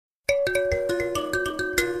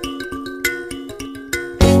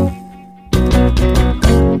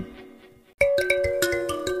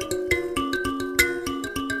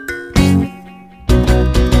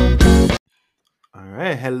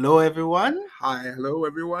hello everyone, Hi, hello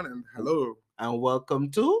everyone, and hello. and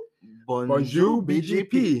welcome to Bonjour,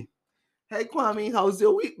 BGP. Hey Kwame, how's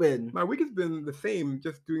your week been? My week has been the same,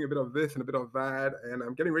 just doing a bit of this and a bit of that, and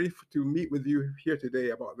I'm getting ready to meet with you here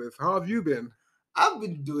today about this. How have you been? I've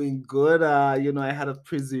been doing good. I had a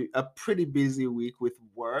pretty busy week with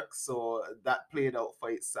work, so that played out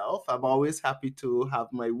for itself. I'm always happy to have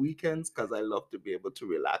my weekends because I love to be able to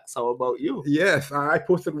relax. How about you? Yes, I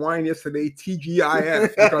posted wine yesterday, TGIF,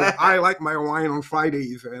 because I like my wine on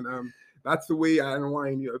Fridays, and that's the way I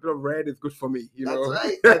unwind. A bit of red is good for me, That's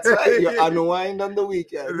right. That's right. You unwind on the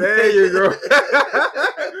weekend. There you go.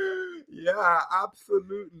 Yeah,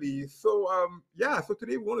 absolutely. So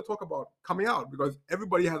today we want to talk about coming out because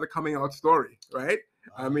everybody has a coming out story, right?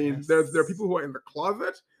 I mean, Yes. there are people who are in the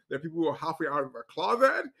closet. There are people who are halfway out of the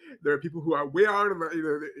closet. There are people who are way out of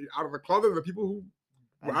the closet. There are people who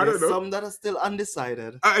And I don't there's know. some that are still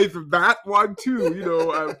undecided. It's that one too.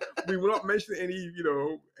 We will not mention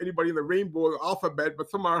anybody in the rainbow alphabet, but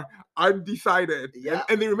some are undecided, Yeah.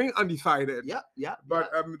 and they remain undecided. Yeah.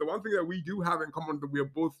 But the one thing that we do have in common is that we are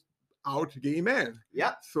both out gay men.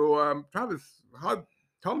 Yeah. So, Travis,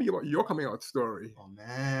 tell me about your coming out story. Oh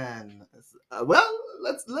man. Well,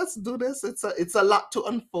 let's do this. It's a lot to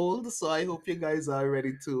unfold, so I hope you guys are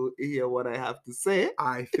ready to hear what I have to say.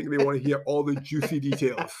 I think they want to hear all the juicy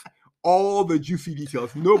details. All the juicy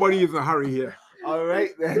details. Nobody is in a hurry here. All right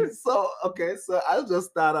then. So I'll just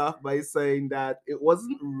start off by saying that it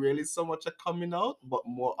wasn't really so much a coming out, but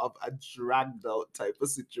more of a dragged out type of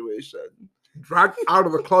situation. Dragged out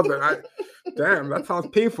of the closet. Damn, that sounds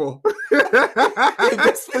painful. You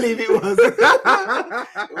best believe it was.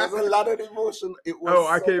 It was a lot of emotion. It was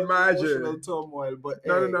I can imagine. Emotional turmoil. But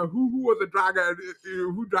No. Who was the dragger?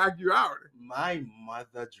 Who dragged you out? My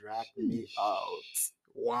mother dragged me out.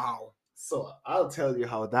 Wow. So I'll tell you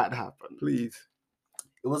how that happened. Please.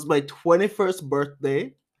 It was my 21st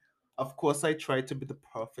birthday. Of course, I tried to be the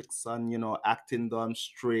perfect son, acting dumb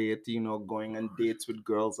straight, going on dates with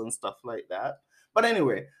girls and stuff like that. But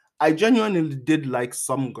anyway, I genuinely did like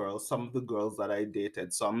some girls, some of the girls that I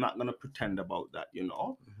dated. So I'm not going to pretend about that.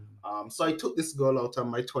 So I took this girl out on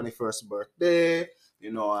my 21st birthday.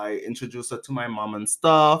 I introduced her to my mom and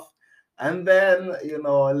stuff. And then,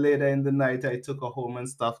 later in the night, I took her home and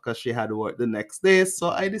stuff because she had work the next day. So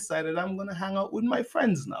I decided I'm going to hang out with my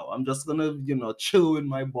friends now. I'm just going to, chill with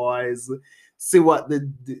my boys, see what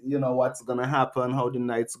what's going to happen, how the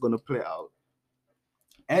night's going to play out.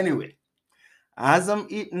 Anyway, as I'm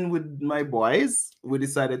eating with my boys, we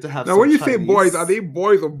decided to have now, some when you Chinese. say boys, are they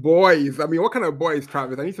boys or boys? I mean, what kind of boys,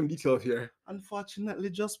 Travis? I need some details here.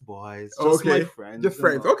 Unfortunately, just boys. Just my friends. Just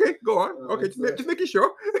friends. Okay, go on. Okay, just making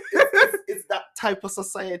sure. It's that type of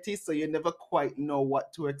society, so you never quite know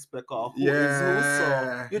what to expect or who is who.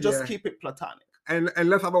 So you just keep it platonic. And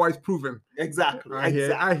unless otherwise proven. Exactly.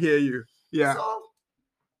 I hear you. Yeah. So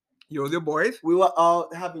you the boys? We were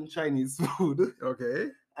out having Chinese food.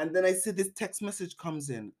 Okay. And then I see this text message comes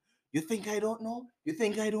in. You think I don't know? You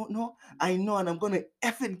think I don't know? I know, and I'm gonna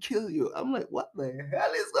effing kill you. I'm like, what the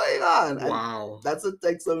hell is going on? Wow. And that's a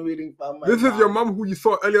text I'm reading from my This mom. is your mom who you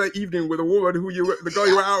saw earlier that evening with a woman the girl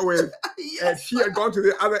you were out with. Yes. And she had gone to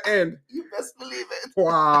the other end. You best believe it.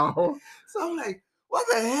 Wow. So I'm like, what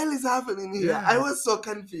the hell is happening here? Yeah. I was so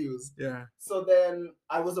confused. Yeah. So then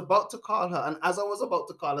I was about to call her, and as I was about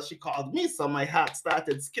to call her, she called me. So my heart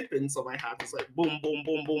started skipping. So my heart was like boom, boom,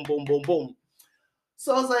 boom, boom, boom, boom, boom.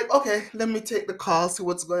 So I was like, okay, let me take the call, see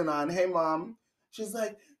what's going on. Hey, mom. She's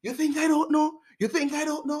like, you think I don't know? You think I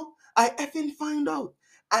don't know? I effing find out.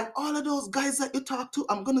 And all of those guys that you talk to,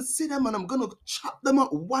 I'm going to see them and I'm going to chop them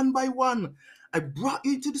up one by one. I brought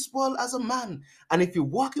you into this world as a man. And if you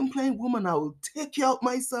walk in plain woman, I will take you out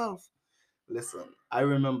myself. Listen, I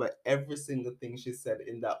remember every single thing she said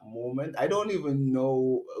in that moment. I don't even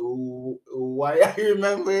know why I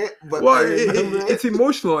remember it, but it's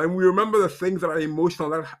emotional, and we remember the things that are emotional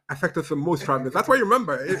that affect us the most, Travis. That's why you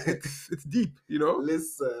remember. It's deep,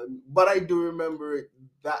 Listen, but I do remember it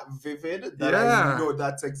that vivid that I know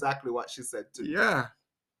that's exactly what she said to me. Yeah.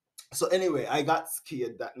 So anyway, I got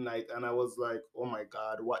scared that night, and I was like, oh my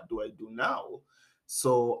God, what do I do now?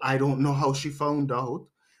 So I don't know how she found out.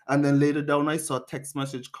 And then later down, I saw a text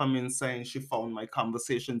message come in saying she found my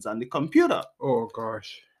conversations on the computer. Oh,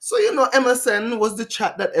 gosh. So, MSN was the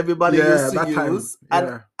chat that everybody used to use.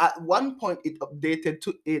 And at one point, it updated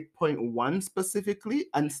to 8.1 specifically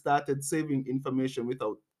and started saving information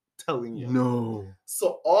without telling you. No.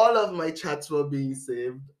 So all of my chats were being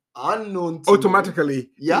saved. unknown to me.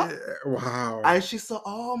 Automatically. Yeah. Wow. And she saw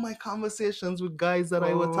all my conversations with guys that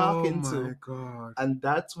I were Oh talking my to. God. And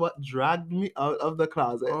that's what dragged me out of the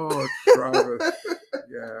closet. Oh, Travis.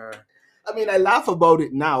 Yeah. I mean, I laugh about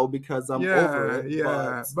it now because I'm over Yeah. it,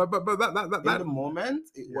 Yeah. but But in that the moment,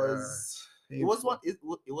 yeah. it was Painful. what it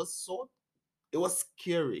was so it was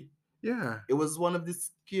scary. Yeah. It was one of the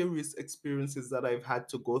scariest experiences that I've had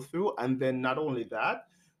to go through. And then not only that,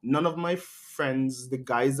 none of my friends, the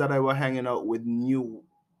guys that I were hanging out with, knew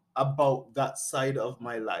about that side of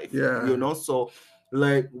my life. Yeah. So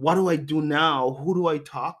like, what do I do now? Who do I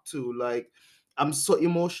talk to? Like, I'm so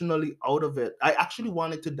emotionally out of it. I actually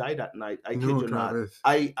wanted to die that night. I kid No, you not. Travis.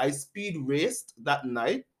 I speed raced that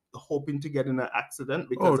night, hoping to get in an accident Oh,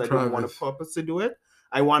 because I didn't want to Travis. purposely do it.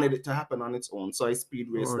 I wanted it to happen on its own. So I speed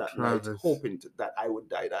raced Oh, that night, Travis. hoping that I would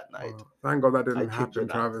die that night. Wow. Thank God that I didn't kid you happen,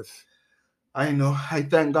 not. Travis. I know. I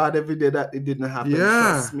thank God every day that it didn't happen. Yeah.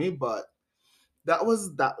 Trust me. But that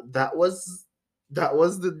was the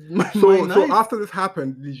my So night. after this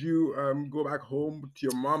happened, did you go back home to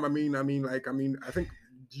your mom? I think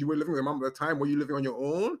you were living with your mom at the time. Were you living on your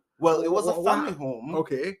own? Well, it was a family home.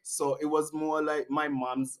 Okay. So it was more like my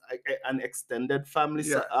mom's an extended family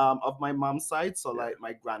Yeah. of my mom's side. So Yeah. like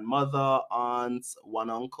my grandmother, aunts, one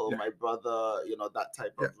uncle, Yeah. my brother, that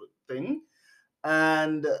type Yeah. of thing.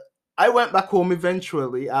 And I went back home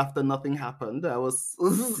eventually after nothing happened.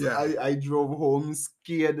 Yeah. I drove home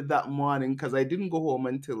scared that morning because I didn't go home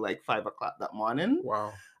until like 5 o'clock that morning.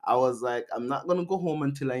 Wow. I was like, I'm not gonna go home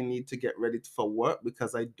until I need to get ready for work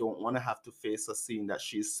because I don't want to have to face a scene that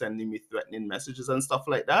she's sending me threatening messages and stuff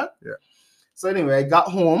like that. Yeah. So anyway, I got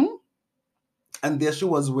home and there she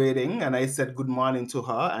was waiting, and I said good morning to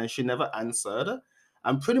her, and she never answered.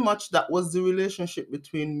 And pretty much that was the relationship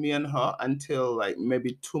between me and her until like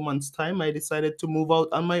maybe 2 months' time. I decided to move out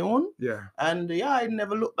on my own. Yeah. And yeah, I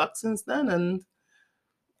never looked back since then. And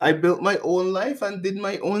I built my own life and did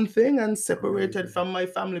my own thing and separated Amazing. from my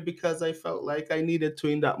family because I felt like I needed to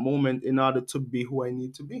in that moment in order to be who I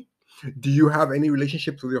need to be. Do you have any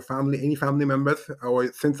relationships with your family, any family members,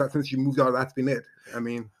 or since you moved out, that's been it? I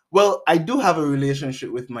mean, Well, I do have a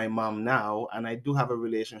relationship with my mom now, and I do have a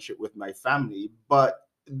relationship with my family. But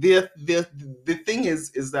the thing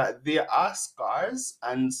is that there are scars,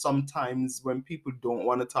 and sometimes when people don't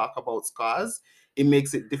want to talk about scars, it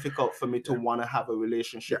makes it difficult for me to yeah. want to have a Yeah.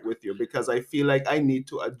 relationship with you because I feel like I need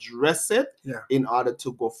to address it Yeah. in order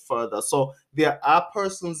to go further. So there are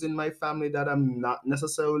persons in my family that I'm not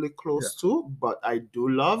necessarily close to, but I do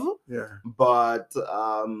love. Yeah. But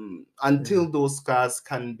until Yeah. those scars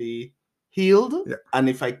can be healed, Yeah. and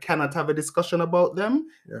if I cannot have a discussion about them,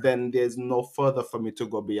 Yeah. then there's no further for me to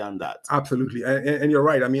go beyond that. Absolutely. And you're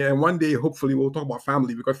right. I mean, and one day, hopefully, we'll talk about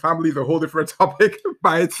family because family is a whole different topic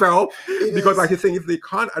by itself. Because, like you're saying, if they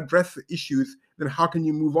can't address the issues, then how can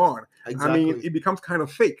you move on? Exactly. I mean, it becomes kind of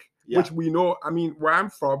fake, Yeah. which we know. I mean, where I'm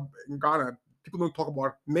from in Ghana, people don't talk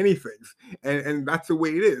about many things, and that's the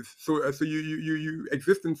way it is. So you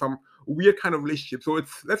exist in some weird kind of relationship. So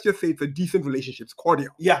let's just say it's a decent relationship, it's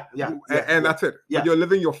cordial. Yeah. And that's it. Yeah. But you're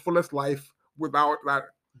living your fullest life without that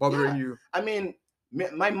bothering you. I mean,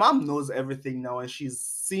 my mom knows everything now, and she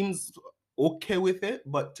seems okay with it.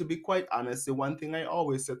 But to be quite honest, the one thing I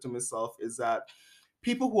always said to myself is that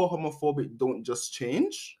people who are homophobic don't just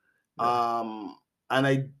change. Yeah. And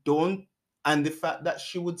I don't, and the fact that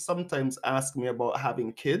she would sometimes ask me about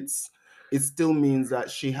having kids, it still means that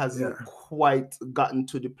she hasn't quite gotten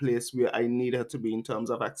to the place where I need her to be in terms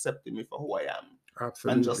of accepting me for who I am.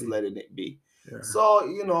 Absolutely. And just letting it be. Yeah. So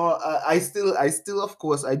I still of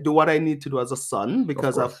course I do what I need to do as a son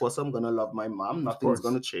because of course I'm gonna love my mom. Nothing's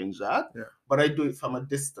gonna change that. Yeah. But I do it from a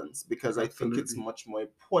distance because I think it's Absolutely. much more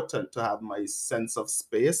important to have my sense of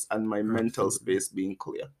space and my mental space being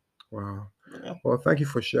clear. Wow. Yeah. Well, thank you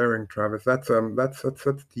for sharing, Travis. That's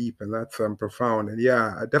deep and that's profound. And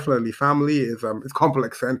yeah, definitely family is it's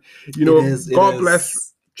complex. And God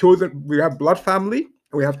bless chosen. We have blood family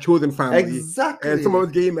and we have chosen family. Exactly. And some of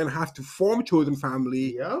us gay men have to form chosen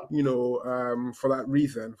family. Yeah. For that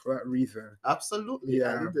reason. Absolutely.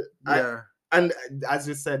 Yeah. And as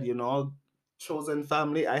you said, chosen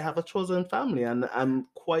family. I have a chosen family, and I'm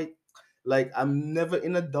quite like I'm never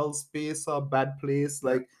in a dull space or bad place.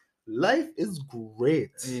 Like life is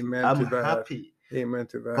great. Amen. I'm to that. happy. Amen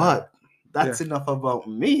to that. But that's enough about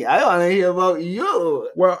me. I want to hear about you.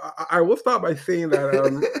 Well, I will start by saying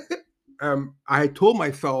that I told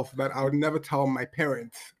myself that I would never tell my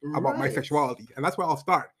parents about my sexuality, and that's where I'll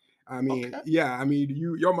start. I mean, Okay. yeah, I mean,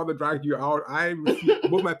 your mother dragged you out. I received,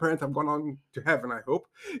 both my parents have gone on to heaven, I hope,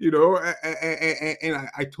 and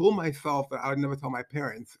I told myself that I would never tell my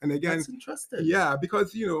parents. And again, That's interesting. yeah,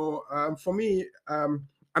 because, for me,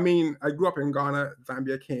 I mean, I grew up in Ghana,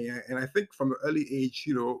 Zambia, Kenya, and I think from an early age,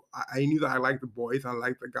 I knew that I liked the boys, I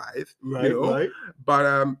liked the guys, Right, right.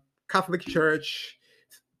 but Catholic Church,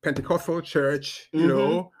 Pentecostal church, Mm-hmm.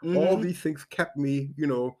 all Mm-hmm. these things kept me,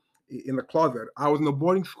 in the closet. I was in a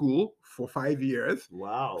boarding school for 5 years,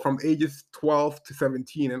 Wow. from ages 12 to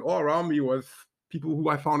 17, and all around me was people who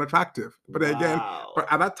I found attractive. But again, Wow. but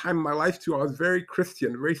at that time in my life too, I was very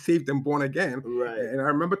Christian, very saved and born again. Right. And I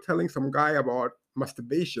remember telling some guy about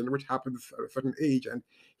masturbation, which happens at a certain age, and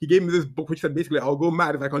he gave me this book which said basically, I'll go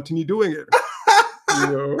mad if I continue doing it. You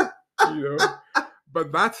know, you know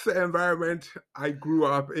but that's the environment I grew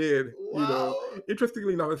up in. Wow.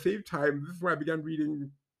 Interestingly enough, at the same time, this is where I began reading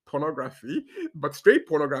pornography, but straight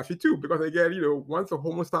pornography too, because again, once the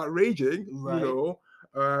hormones start raging, Right.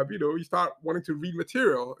 you start wanting to read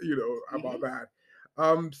material, about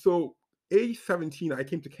Mm-hmm. that. So age 17, I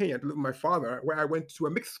came to Kenya to live with my father, where I went to a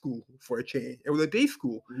mixed school for a change. It was a day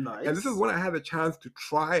school, and this is Nice. when I had the chance to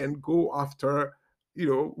try and go after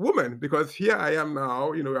woman, because here I am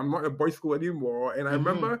now, I'm not in a boys' school anymore. And I Mm-hmm.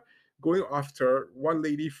 remember going after one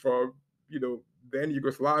lady from, then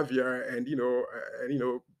Yugoslavia, and,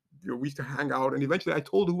 we used to hang out. And eventually I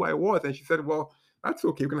told her who I was, and she said, well, that's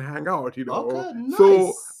okay, we can hang out. Okay, So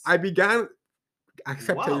nice. I began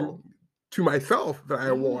accepting Wow. to myself that I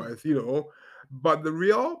Mm-hmm. was. But the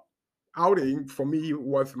real outing for me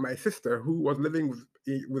was my sister, who was living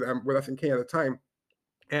with us in Kenya at the time,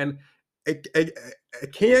 and a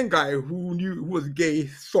Kenyan guy who was gay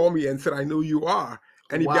saw me and said, "I know you are,"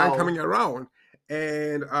 and he began Wow. coming around.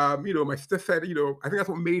 And my sister said, I think that's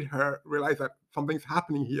what made her realize that something's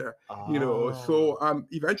happening here. So Ah.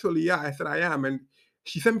 eventually, yeah, I said I am, and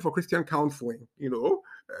she sent me for Christian counseling.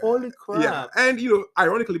 Holy Yeah, crap. and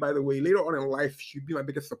ironically, by the way, later on in life, she'd be my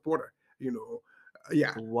biggest supporter.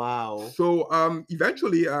 Yeah. Wow. So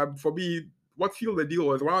eventually, for me, what sealed the deal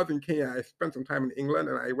was when I was in Kenya, I spent some time in England,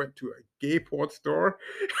 and I went to a gay porn store.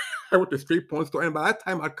 I went to a straight porn store, and by that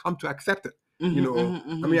time, I'd come to accept it. Mm-hmm,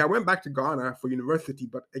 mm-hmm, I mean, mm-hmm. I went back to Ghana for university,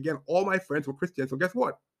 but again, all my friends were Christian. So guess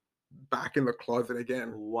what? Back in the closet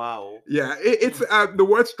again. Wow. Yeah, it's the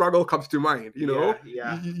word struggle comes to mind. Yeah, You,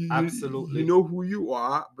 yeah, you absolutely. know who you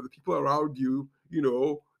are, but the people around you,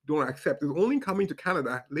 don't accept. It's only coming to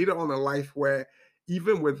Canada later on in life where,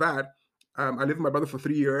 even with that, I lived with my brother for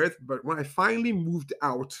 3 years. But when I finally moved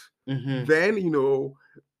out, Mm-hmm. then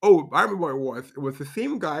oh, I remember what it was. It was the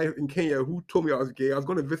same guy in Kenya who told me I was gay. I was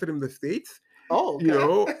going to visit him in the States, Oh,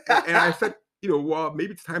 okay. and I said, well,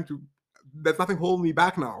 maybe it's time to. There's nothing holding me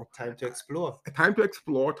back now. Time to explore. Time to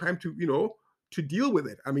explore, time to to deal with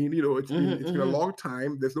it. I mean, Mm-hmm, it's been a mm-hmm. long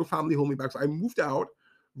time. There's no family holding me back, so I moved out,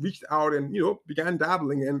 reached out, and began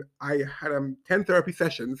dabbling. And I had 10 therapy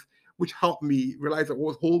sessions, which helped me realize that what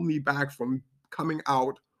was holding me back from coming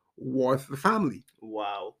out was the family.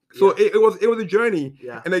 Wow. So Yeah. it was a journey.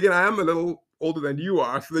 Yeah. And again, I am a little older than you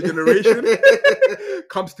are, so the generation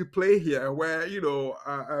comes to play here. Where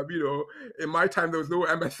in my time there was no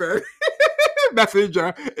MSN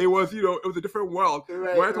messenger. It was it was a different world. When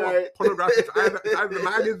Right, I talk about right. pornography, it's either the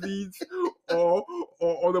magazines or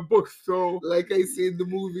the books. So Like I see in the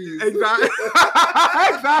movies. exactly,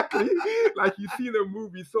 exactly, like you see in the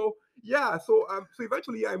movie. So yeah, so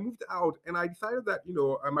eventually I moved out, and I decided that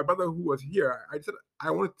my brother who was here, I said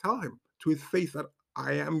I want to tell him to his face that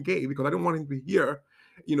I am gay, because I didn't want him to hear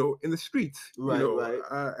in the streets. Right, right.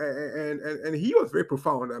 And he was very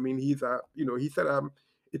profound. I mean, he said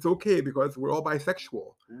it's okay because we're all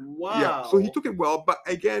bisexual. Yeah, so he Wow. took it well, but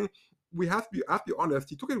again, I have to be honest.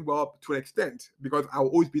 He took it well to an extent, because I will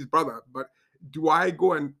always be his brother. But do I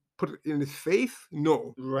go and put it in his face?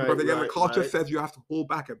 No, because Right, again, the right, culture right. says you have to hold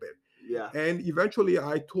back a bit. Yeah. And eventually,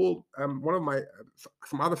 I told one of my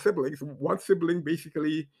some other siblings. One sibling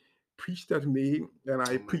basically preached at me, and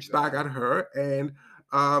I Oh my preached back God. at her. And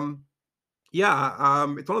yeah,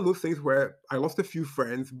 it's one of those things where I lost a few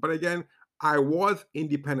friends, but again, I was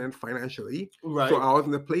independent financially, so Right. I was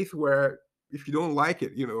in a place where if you don't like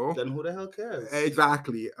it, Then who the hell cares?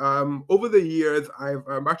 exactly. Over the years, I've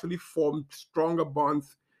actually formed stronger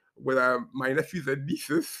bonds with my nephews and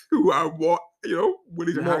nieces who are more,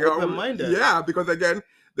 willing to hang More out. open-minded. Yeah, because again,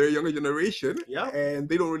 they're a younger generation Yep. and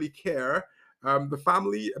they don't really care. The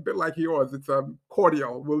family, a bit like yours, it's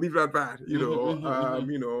cordial. We'll leave it at that. Mm-hmm,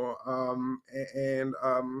 mm-hmm,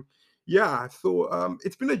 mm-hmm. Yeah. So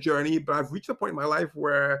it's been a journey, but I've reached a point in my life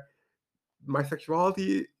where my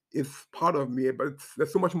sexuality is part of me, but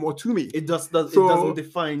there's so much more to me. It just does. It doesn't So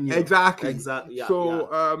define you. exactly. Exactly. Yeah. Yeah.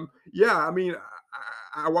 So yeah, I mean,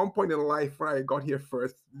 at one point in life when I got here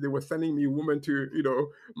first, they were sending me women to,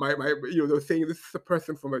 my they were saying this is a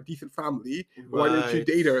person from a decent family. Why don't you Right.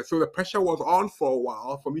 date her? So the pressure was on for a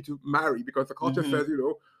while for me to marry because the culture Mm-hmm. says,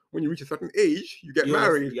 when you reach a certain age, you get Yes.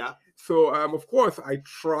 married. Yeah. So of course I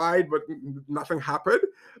tried, but nothing happened.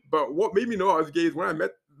 But what made me know I was gay is when I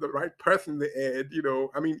met the right person in the end.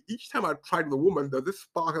 I mean, each time I tried with a woman, there's this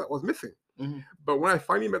spark that was missing. Mm-hmm. But when I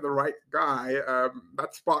finally met the right guy,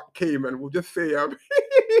 that spark came, and we'll just say,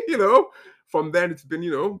 from then it's been,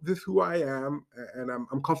 this is who I am, and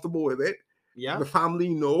I'm comfortable with it. Yeah. The family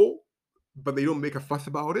know, but they don't make a fuss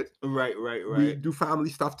about it. Right. Right. We Right. do family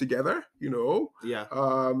stuff together, Yeah.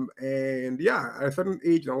 and yeah, at a certain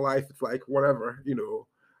age in life, it's like whatever,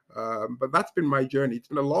 but that's been my journey. It's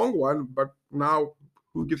been a long one, but now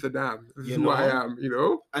who gives a damn? This is You who I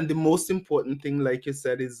know. am. And the most important thing, like you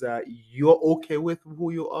said, is that you're okay with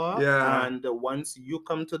who you are. Yeah. And once you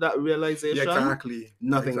come to that Yeah, realization, exactly.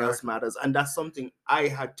 nothing else Exactly. matters. And that's something I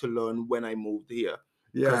had to learn when I moved here.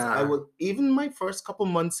 Because I Yeah. was, even my first couple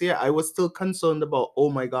months here, I was still concerned about, oh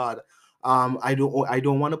my God, I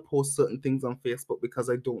don't want to post certain things on Facebook because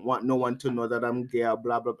I don't want no one to know that I'm gay or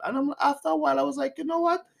blah blah blah. And after a while I was like, you know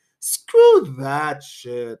what? Screw that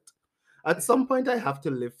shit. At some point I have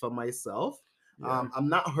to live for myself. Yeah. I'm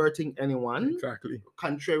not hurting anyone, Exactly.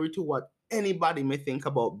 contrary to what anybody may think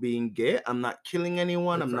about being gay. I'm not killing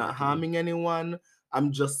anyone, I'm not Exactly. harming anyone.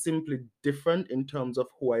 I'm just simply different in terms of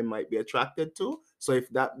who I might be attracted to. So if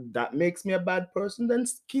that makes me a bad person, then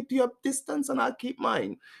keep your distance and I'll keep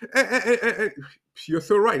mine. And you're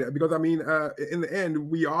so right, because I mean, in the end,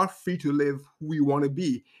 we are free to live who we want to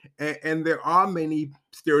be, and there are many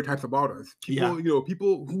stereotypes about us. Yeah.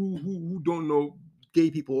 People who don't know gay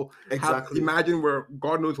people have Exactly. imagined we're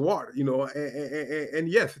God knows what, and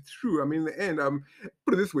yes, it's true. I mean, in the end,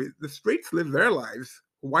 put it this way: the straights live their lives.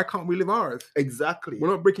 Why can't we live ours? Exactly. We're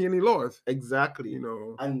not breaking any laws. Exactly.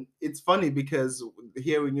 And it's funny because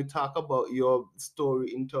hearing you talk about your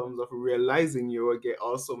story in terms of realizing you were gay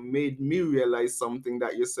also made me realize something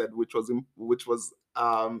that you said, which was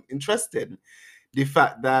interesting. The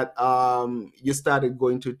fact that you started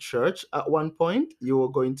going to church at one point. You were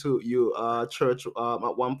going to church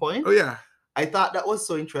at one point. Oh yeah. I thought that was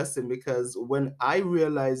so interesting because when I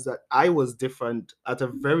realized that I was different at a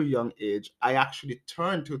very young age, I actually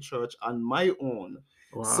turned to church on my own.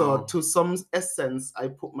 So, Wow. to some essence, I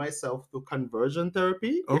put myself through conversion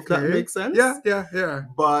therapy, if that Okay. makes sense. Yeah.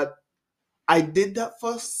 But I did that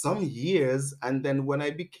for some years. And then when I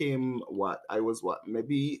became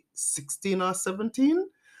maybe 16 or 17,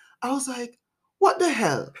 I was like, what the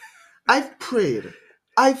hell? I've prayed,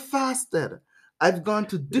 I've fasted, I've gone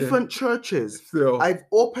to Yeah. different churches, Still. I've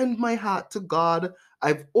opened my heart to God,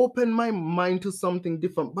 I've opened my mind to something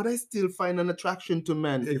different, but I still find an attraction to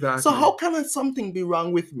men. So, Exactly. how can something be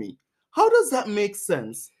wrong with me? How does that make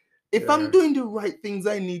sense? If Yeah. I'm doing the right things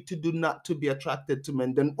I need to do not to be attracted to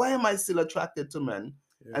men, then why am I still attracted to men?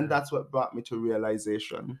 And Yeah. that's what brought me to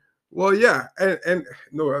realization. Well, yeah, and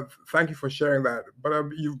no, thank you for sharing that. But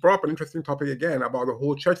you brought up an interesting topic again about the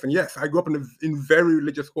whole church thing. Yes, I grew up in very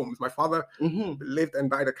religious homes. My father Mm-hmm. lived and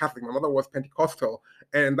died a Catholic. My mother was Pentecostal,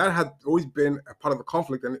 and that had always been a part of the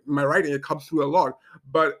conflict. And in my writing, it comes through a lot.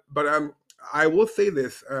 But I will say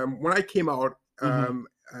this: when I came out,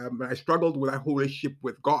 I struggled with that whole relationship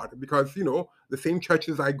with God because the same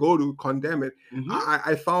churches I go to condemn it. Mm-hmm.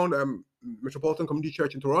 I found Metropolitan Community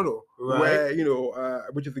Church in Toronto, Right. where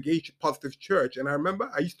which is a gay positive church, and I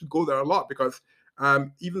remember I used to go there a lot because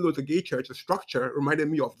even though it's a gay church, the structure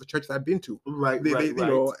reminded me of the church I've been to. Right. They Right.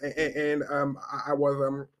 and I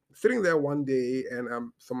was sitting there one day,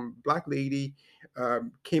 and some black lady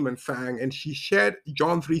came and sang, and she shared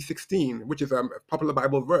John 3:16, which is a popular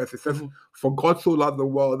Bible verse. It says, Mm-hmm. "For God so loved the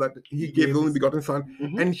world that He gave His only begotten Son,"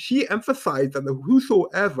 Mm-hmm. and she emphasized that the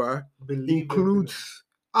whosoever Believe in him. includes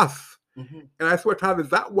us. Mm-hmm. And I swear, Travis,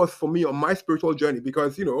 that was for me on my spiritual journey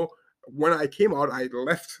because, when I came out, I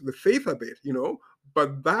left the faith a bit,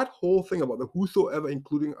 but that whole thing about the whosoever,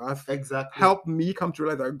 including us, Exactly. helped me come to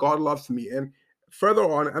realize that God loves me. And further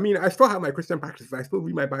on, I mean, I still have my Christian practices. I still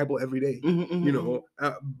read my Bible every day,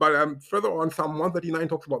 but further on, Psalm 139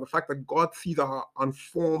 talks about the fact that God sees our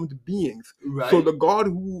unformed beings. Right. So the God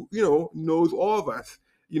who, knows all of us,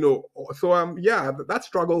 so yeah, that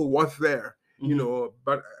struggle was there.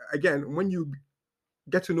 But again, when you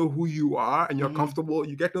get to know who you are and you're comfortable,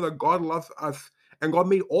 you get to know that God loves us and God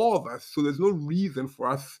made all of us, so there's no reason for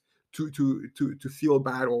us to feel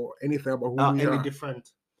bad or anything about who we any are.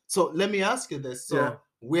 different. So let me ask you this. So Yeah.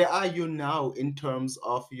 Where are you now in terms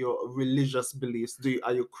of your religious beliefs?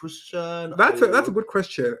 Are you Christian? That's a good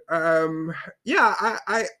question. Yeah,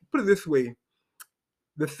 I put it this way: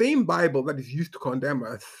 the same Bible that is used to condemn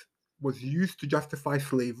us was used to justify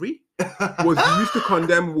slavery, was used to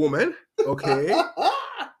condemn women. Okay,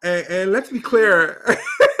 and let's be clear.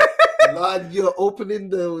 Lord, you're opening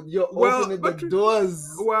the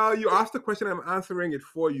doors. Well, you asked the question, I'm answering it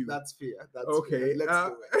for you. That's fair. That's okay. Fair. Let's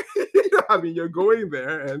do it. I mean, you're going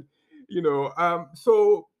there, and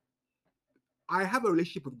so I have a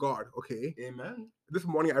relationship with God. Okay. Amen. This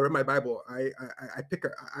morning I read my Bible. I pick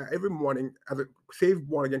every morning as a saved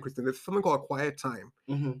born again Christian. There's something called a quiet time,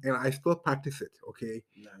 and I still practice it. Okay.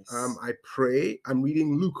 Nice. I pray. I'm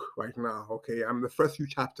reading Luke right now. Okay. I'm the first few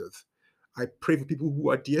chapters. I pray for people who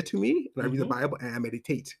are dear to me, and I read the Bible and I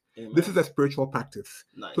meditate. Amen. This is a spiritual practice.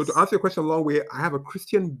 Nice. So to answer your question a long way, I have a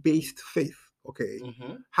Christian-based faith. Okay.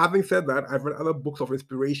 Having said that, I've read other books of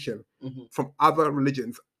inspiration from other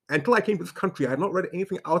religions. Until I came to this country, I had not read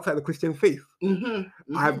anything outside the Christian faith.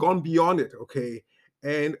 I've gone beyond it, okay?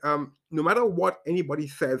 And no matter what anybody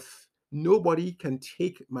says, nobody can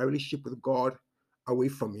take my relationship with God away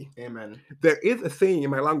from me. Amen. There is a saying in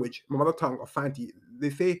my language, my mother tongue of Fanti, they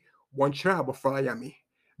say,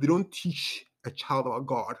 they don't teach a child about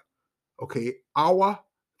God, okay? Our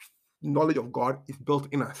knowledge of God is built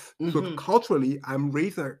in us. So culturally, I'm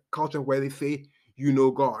raised in a culture where they say, you know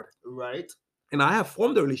God. Right. And I have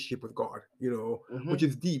formed a relationship with God, which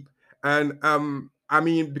is deep. And I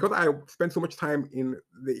mean, because I spent so much time in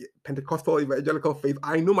the Pentecostal evangelical faith,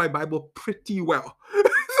 I know my Bible pretty well.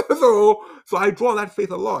 so I draw on that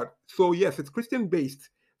faith a lot. So yes, it's Christian based.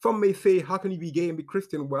 Some may say, how can you be gay and be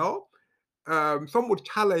Christian? Well, some would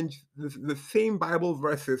challenge the same Bible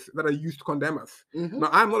verses that are used to condemn us. Now,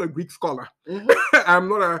 I'm not a Greek scholar. I'm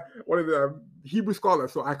not one of the Hebrew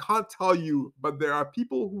scholars, so I can't tell you, but there are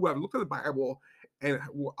people who have looked at the Bible and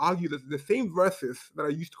will argue that the same verses that are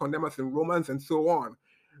used to condemn us in Romans and so on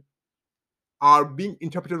are being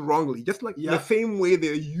interpreted wrongly, just like the same way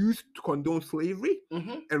they're used to condone slavery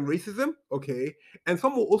and racism, okay? And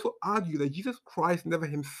some will also argue that Jesus Christ never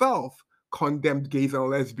himself condemned gays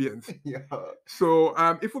and lesbians. So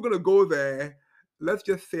if we're going to go there, let's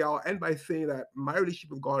just say, I'll end by saying that my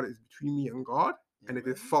relationship with God is between me and God, and it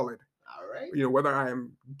is solid. All right. Whether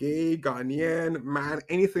I'm gay, Ghanaian, man,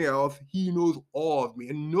 anything else, he knows all of me,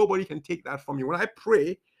 and nobody can take that from me. When I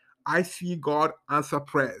pray, I see God answer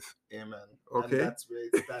prayers. Amen. Okay. And that's where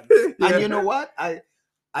it stands. And you know what? I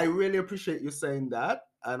really appreciate you saying that.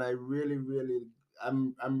 And I really, really,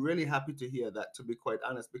 I'm really happy to hear that, to be quite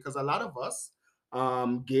honest, because a lot of us,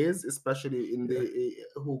 gays, especially in the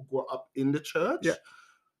who grow up in the church,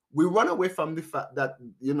 we run away from the fact that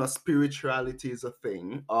spirituality is a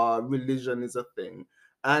thing, religion is a thing.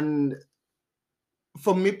 And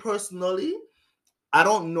for me personally, I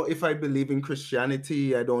don't know if I believe in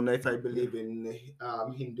Christianity. I don't know if I believe in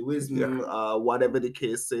Hinduism, whatever the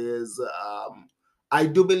case is. I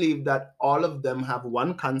do believe that all of them have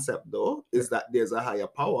one concept, though, is that there's a higher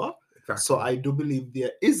power. Exactly. So I do believe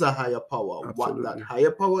there is a higher power. Absolutely. What that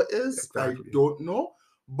higher power is, I don't know.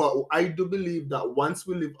 But I do believe that once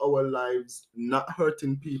we live our lives not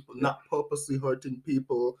hurting people, not purposely hurting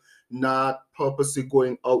people, not purposely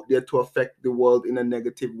going out there to affect the world in a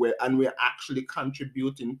negative way, and we're actually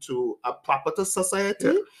contributing to a proper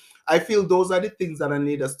society, I feel those are the things that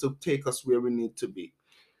need us to take us where we need to be.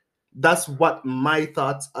 That's what my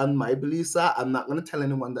thoughts and my beliefs are. I'm not going to tell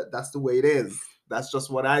anyone that that's the way it is. That's just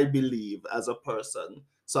what I believe as a person.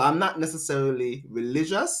 So I'm not necessarily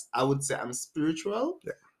religious. I would say I'm spiritual.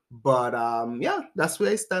 But that's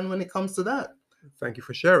where I stand when it comes to that. Thank you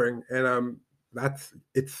for sharing. And that's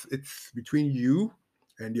it's between you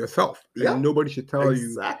and yourself. And nobody should tell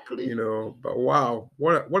you. But wow,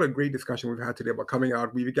 what a great discussion we've had today about coming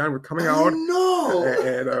out. We began with coming out. No,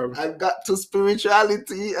 and I got to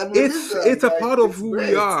spirituality, and it's a part of who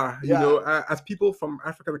we are. As people from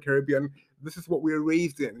Africa, the Caribbean, this is what we're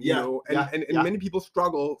raised in. And many people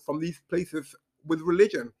struggle from these places with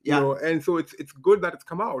religion. And so it's good that it's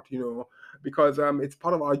come out. Because it's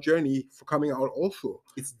part of our journey for coming out also.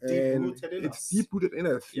 It's deep-rooted in us. It's deep-rooted in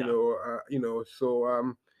us,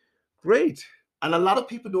 so great. And a lot of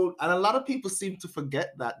people seem to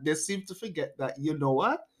forget that. They seem to forget that, you know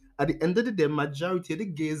what? At the end of the day, majority of the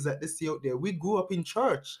gays that they see out there, we grew up in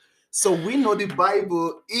church. So we know the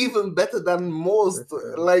Bible even better than most.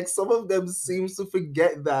 Like, some of them seems to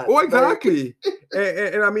forget that. Oh, exactly.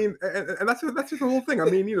 and I mean, and that's just the whole thing. I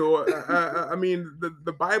mean, I mean,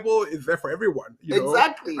 the Bible is there for everyone.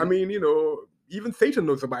 Exactly. I mean, even Satan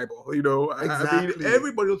knows the Bible. Exactly. I mean,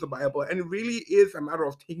 everybody knows the Bible, and it really is a matter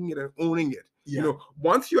of taking it and owning it.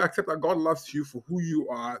 Once you accept that God loves you for who you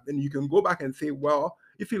are, then you can go back and say, well,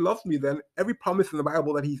 if he loves me, then every promise in the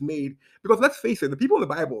Bible that he's made, because let's face it, the people in the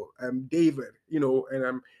Bible, David,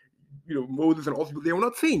 and Moses and all people, they were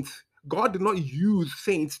not saints. God did not use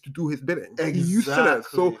saints to do his bidding. Exactly. He used sinners.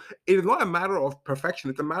 So it is not a matter of perfection.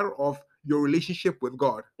 It's a matter of your relationship with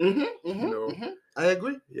God. I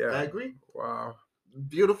agree. Yeah. I agree. Wow.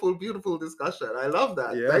 Beautiful, beautiful discussion. I love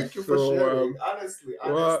that. Thank you for sharing. Honestly.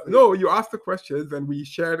 Well, no, you asked the questions and we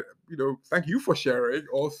shared, thank you for sharing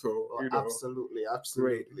also. Absolutely.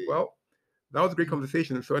 Great. Well, that was a great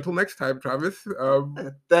conversation. So until next time, Travis.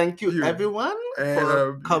 Thank you, everyone,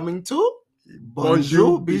 for coming to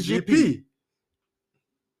Bonjour BGP.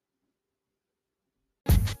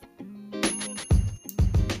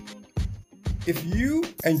 If you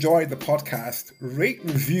enjoyed the podcast, rate,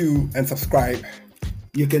 review, and subscribe.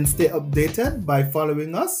 You can stay updated by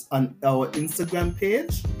following us on our Instagram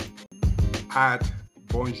page at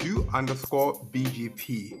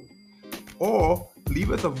bonjour_BGP, or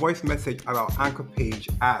leave us a voice message at our Anchor page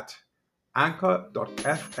at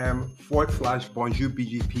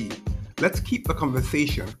anchor.fm/bonjourbgp. Let's keep the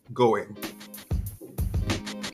conversation going.